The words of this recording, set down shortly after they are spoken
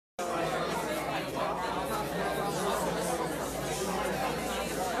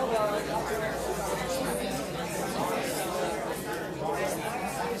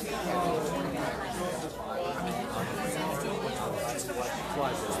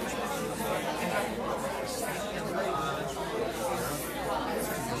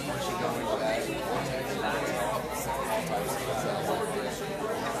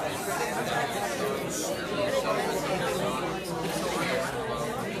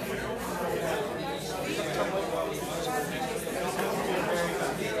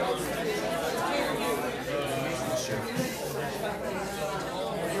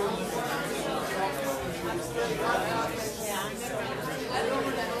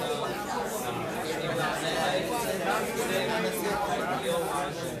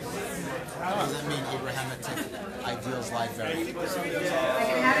How does that mean Abrahamic ideals lie very? I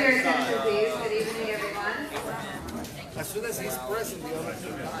can have your attention, please. Good evening, everyone. As soon as he's present, the other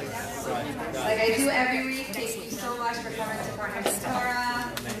two guys. Like I do every week, thank you so much for coming to Connect Jews and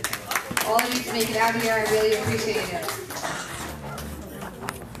Torah. All of you to make it out here, I really appreciate it.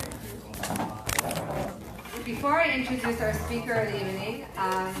 Before I introduce our speaker of the evening,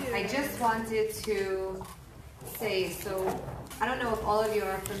 I just wanted to say, so I don't know if all of you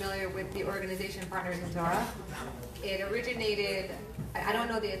are familiar with the organization Partners in Torah. It originated, I don't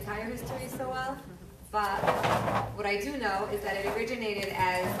know the entire history so well, but what I do know is that it originated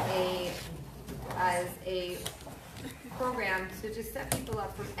as a program to just set people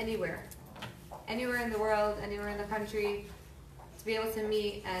up from anywhere in the world, anywhere in the country, to be able to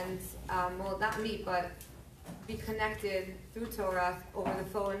meet and, well, not meet, but be connected through Torah, over the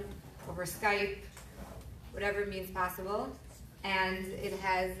phone, over Skype, whatever means possible. And it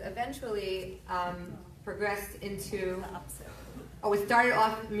has eventually progressed into, oh, it started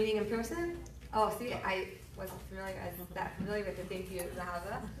off meeting in person? Oh, see, I wasn't that familiar with it. Thank you,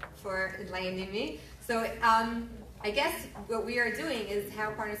 Zahava, for enlightening me. So I guess what we are doing is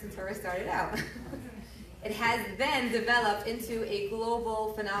how Partners in Torah started out. It has then developed into a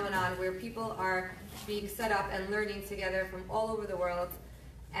global phenomenon where people are being set up and learning together from all over the world.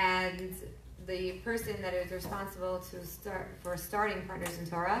 And the person that is responsible for starting Partners in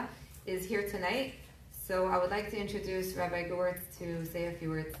Torah is here tonight. So I would like to introduce Rabbi Gewirtz to say a few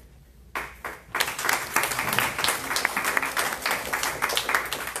words.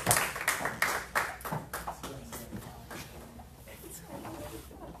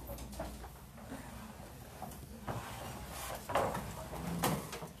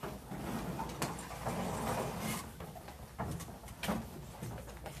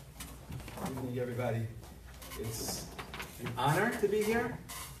 Everybody, it's an honor to be here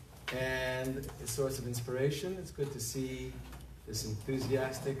and a source of inspiration. It's good to see this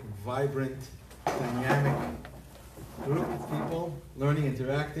enthusiastic, vibrant, dynamic group of people learning,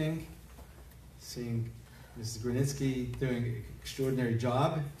 interacting, seeing Mrs. Grunitzky doing an extraordinary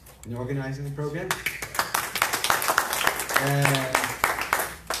job in organizing the program. And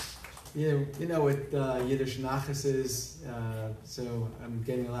you know what Yiddish nachas is, so I'm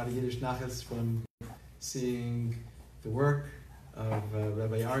getting a lot of Yiddish nachas from seeing the work of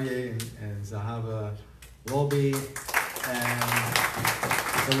Rabbi Aryeh and Zahava Wolbe, and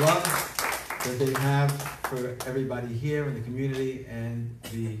the love that they have for everybody here in the community, and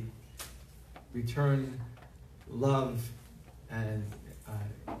the return love and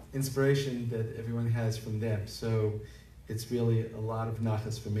inspiration that everyone has from them. So it's really a lot of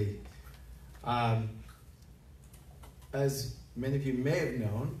nachas for me. As many of you may have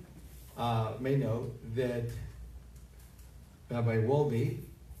known, may know that Rabbi Wolbe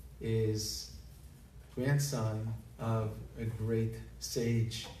is grandson of a great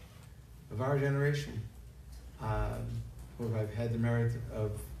sage of our generation, who I've had the merit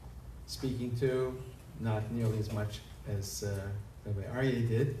of speaking to, not nearly as much as Rabbi Aryeh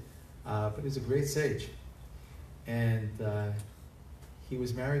did, but he's a great sage. And he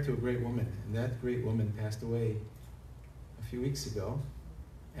was married to a great woman, and that great woman passed away a few weeks ago.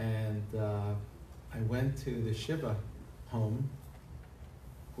 And I went to the Shiva home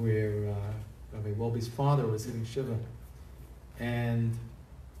where Rabbi Wolbe's father was sitting Shiva. And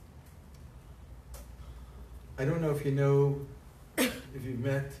I don't know if you know, if you've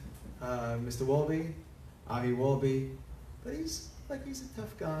met Mr. Wolbe, Avi Wolbe, but he's a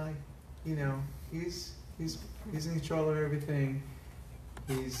tough guy, you know. He's in control of everything.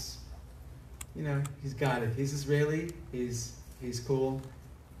 He's got it. He's Israeli. He's cool.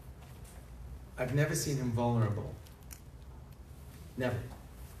 I've never seen him vulnerable. Never.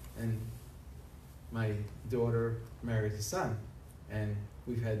 And my daughter married his son, and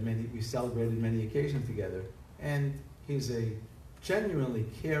we've celebrated many occasions together. And he's a genuinely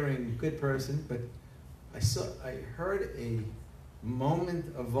caring, good person. But I heard a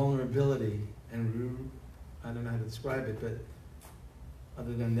moment of vulnerability and I don't know how to describe it, but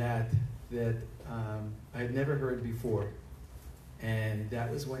other than that I had never heard before. And that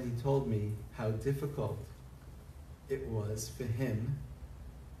was when he told me how difficult it was for him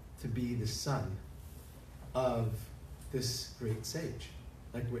to be the son of this great sage.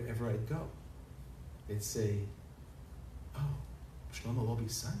 Like wherever I'd go, they'd say, "Oh, Shlomo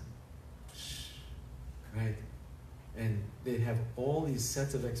Wolbe's son," right? And they'd have all these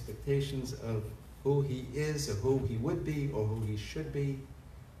sets of expectations of who he is, or who he would be, or who he should be.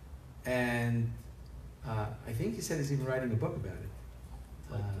 And I think he said he's even writing a book about it.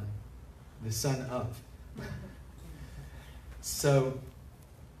 The son of. So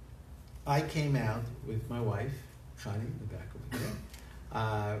I came out with my wife, Shani, in the back over here.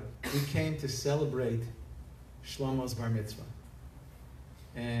 We came to celebrate Shlomo's bar mitzvah.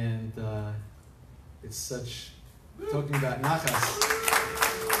 And it's such, talking about nachas,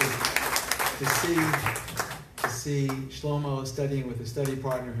 to see Shlomo studying with a study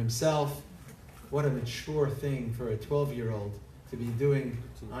partner himself. What a mature thing for a 12-year-old to be doing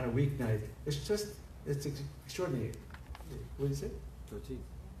on a weeknight. It's extraordinary. What is it? 13.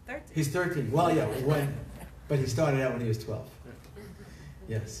 He's 13. Well, yeah, but he started out when he was 12.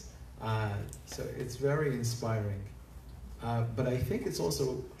 Yes. So it's very inspiring. But I think it's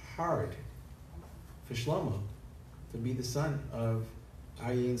also hard for Shlomo to be the son of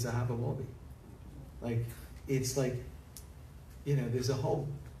Aryeh Zahava Wolbe. Like, it's like, there's a whole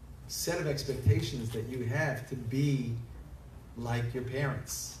set of expectations that you have to be like your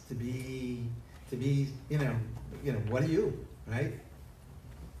parents, to be, what are you, right?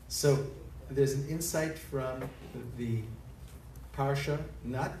 So there's an insight from the Parsha,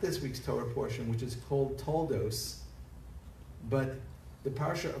 not this week's Torah portion, which is called Toldos, but the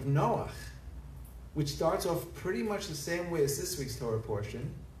Parsha of Noach, which starts off pretty much the same way as this week's Torah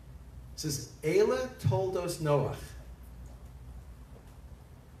portion. It says, Eila Toldos Noach.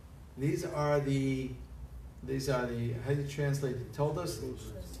 These are the, how do you translate Toldos?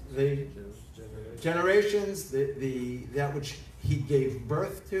 The generations, that which he gave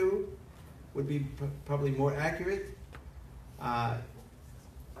birth to would be probably more accurate. And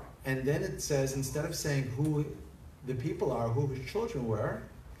then it says, instead of saying who the people are, who his children were,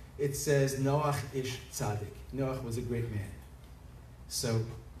 it says Noach ish tzaddik. Noach was a great man. So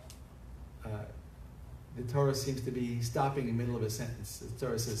the Torah seems to be stopping in the middle of a sentence. The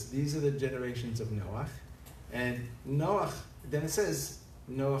Torah says, these are the generations of Noach. And Noach, then it says,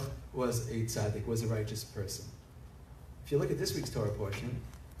 Noach was a tzaddik, was a righteous person. If you look at this week's Torah portion,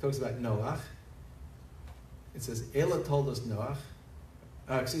 it talks about Noach. It says, Eila Toldos Noach.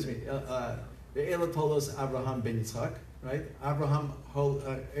 Eila Toldos Abraham ben Yitzchak, right? Abraham,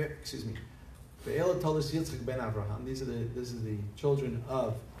 Eila Toldos Yitzchak ben Abraham. These are the children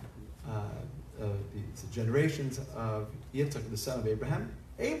of the generations of Yitzchak, the son of Abraham.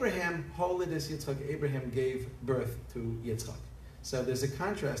 Abraham, Holidus Yitzchak, Abraham gave birth to Yitzchak. So there's a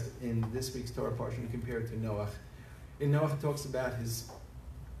contrast in this week's Torah portion compared to Noach. In Noach, it talks about his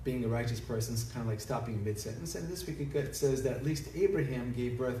being a righteous person, it's kind of like stopping mid-sentence. And this week it says that at least Abraham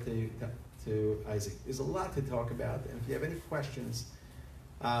gave birth to Isaac. There's a lot to talk about, and if you have any questions,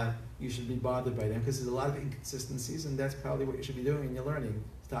 you should be bothered by them, because there's a lot of inconsistencies, and that's probably what you should be doing in your learning,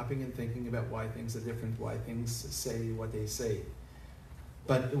 stopping and thinking about why things are different, why things say what they say.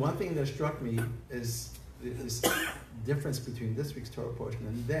 But the one thing that struck me is this difference between this week's Torah portion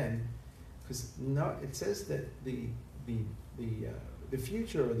and then, because it says that the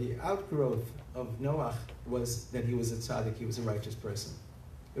future, or the outgrowth of Noach was that he was a tzaddik, he was a righteous person.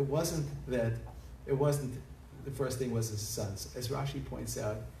 It wasn't the first thing was his sons. As Rashi points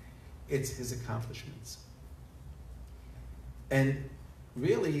out, it's his accomplishments. And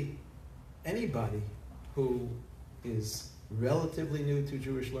really, anybody who is relatively new to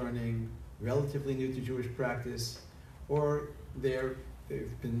Jewish learning, relatively new to Jewish practice, or they've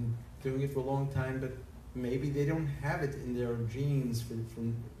been doing it for a long time, but maybe they don't have it in their genes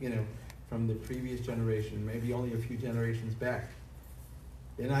from the previous generation, maybe only a few generations back.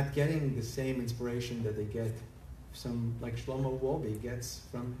 They're not getting the same inspiration that they get like Shlomo Wolbe gets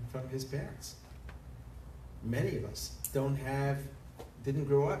from his parents. Many of us didn't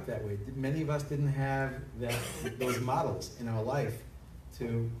grow up that way. Many of us didn't have those models in our life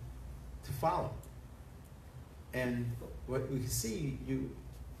to follow. And what we see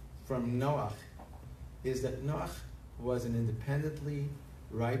from Noach is that Noach was an independently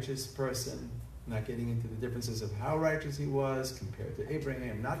righteous person, not getting into the differences of how righteous he was compared to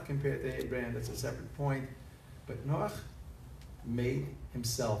Abraham, not compared to Abraham, that's a separate point. But Noach made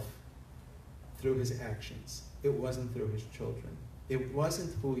himself through his actions. It wasn't through his children. It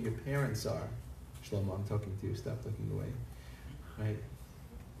wasn't who your parents are. Shlomo, I'm talking to you, stop looking away.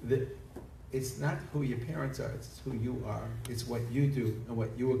 Right? it's not who your parents are, it's who you are. It's what you do and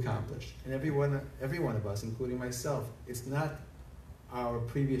what you accomplish. And every one of us, including myself, it's not our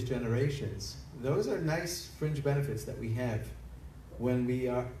previous generations. Those are nice fringe benefits that we have when we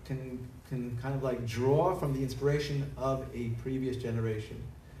can kind of like draw from the inspiration of a previous generation.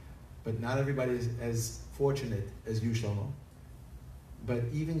 But not everybody is as fortunate as you, Shlomo. But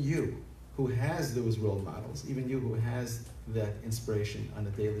even you, who has those role models, even you who has that inspiration on a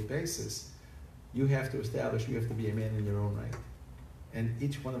daily basis, you have to establish, you have to be a man in your own right. And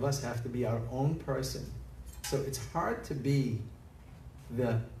each one of us have to be our own person. So it's hard to be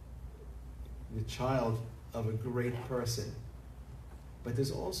the child of a great person. But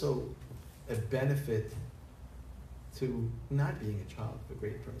there's also a benefit to not being a child of a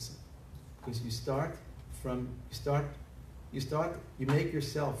great person. Because you make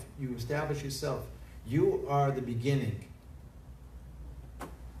yourself, you establish yourself. You are the beginning.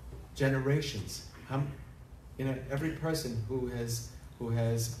 Generations. Every person who has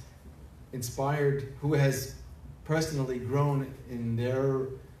inspired, who has personally grown in their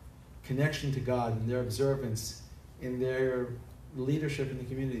connection to God, in their observance, in their leadership in the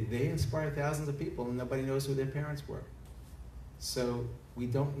community, they inspire thousands of people and nobody knows who their parents were. So we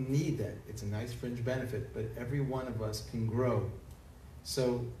don't need that. It's a nice fringe benefit, but every one of us can grow.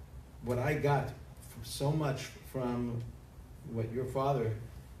 So what I got so much from what your father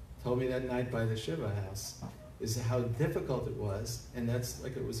told me that night by the Shiva house is how difficult it was, and that's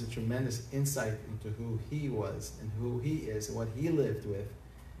like it was a tremendous insight into who he was and who he is and what he lived with,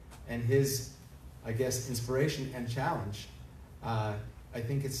 and his, I guess, inspiration and challenge. I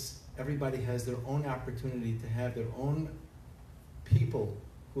think everybody has their own opportunity to have their own people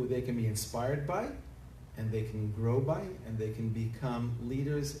who they can be inspired by, and they can grow by, and they can become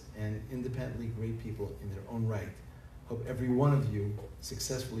leaders and independently great people in their own right. Hope every one of you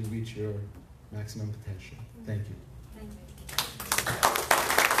successfully reach your maximum potential. Thank you. Thank you.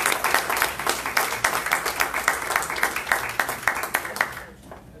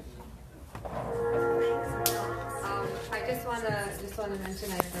 I just want to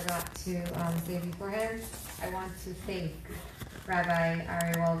mention, I forgot to say beforehand, I want to thank Rabbi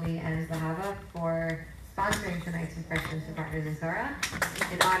Ari Walby and Zahava for sponsoring tonight's refreshments to Partners in Torah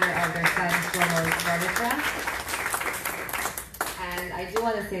in honor of their son Shlomo's bar mitzvah. And I do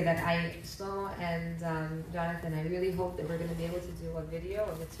want to say that Shlomo and Jonathan, I really hope that we're going to be able to do a video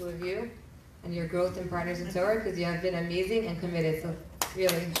of the two of you and your growth in Partners in Torah, because you have been amazing and committed. So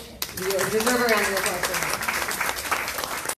really, you deserve a round of applause.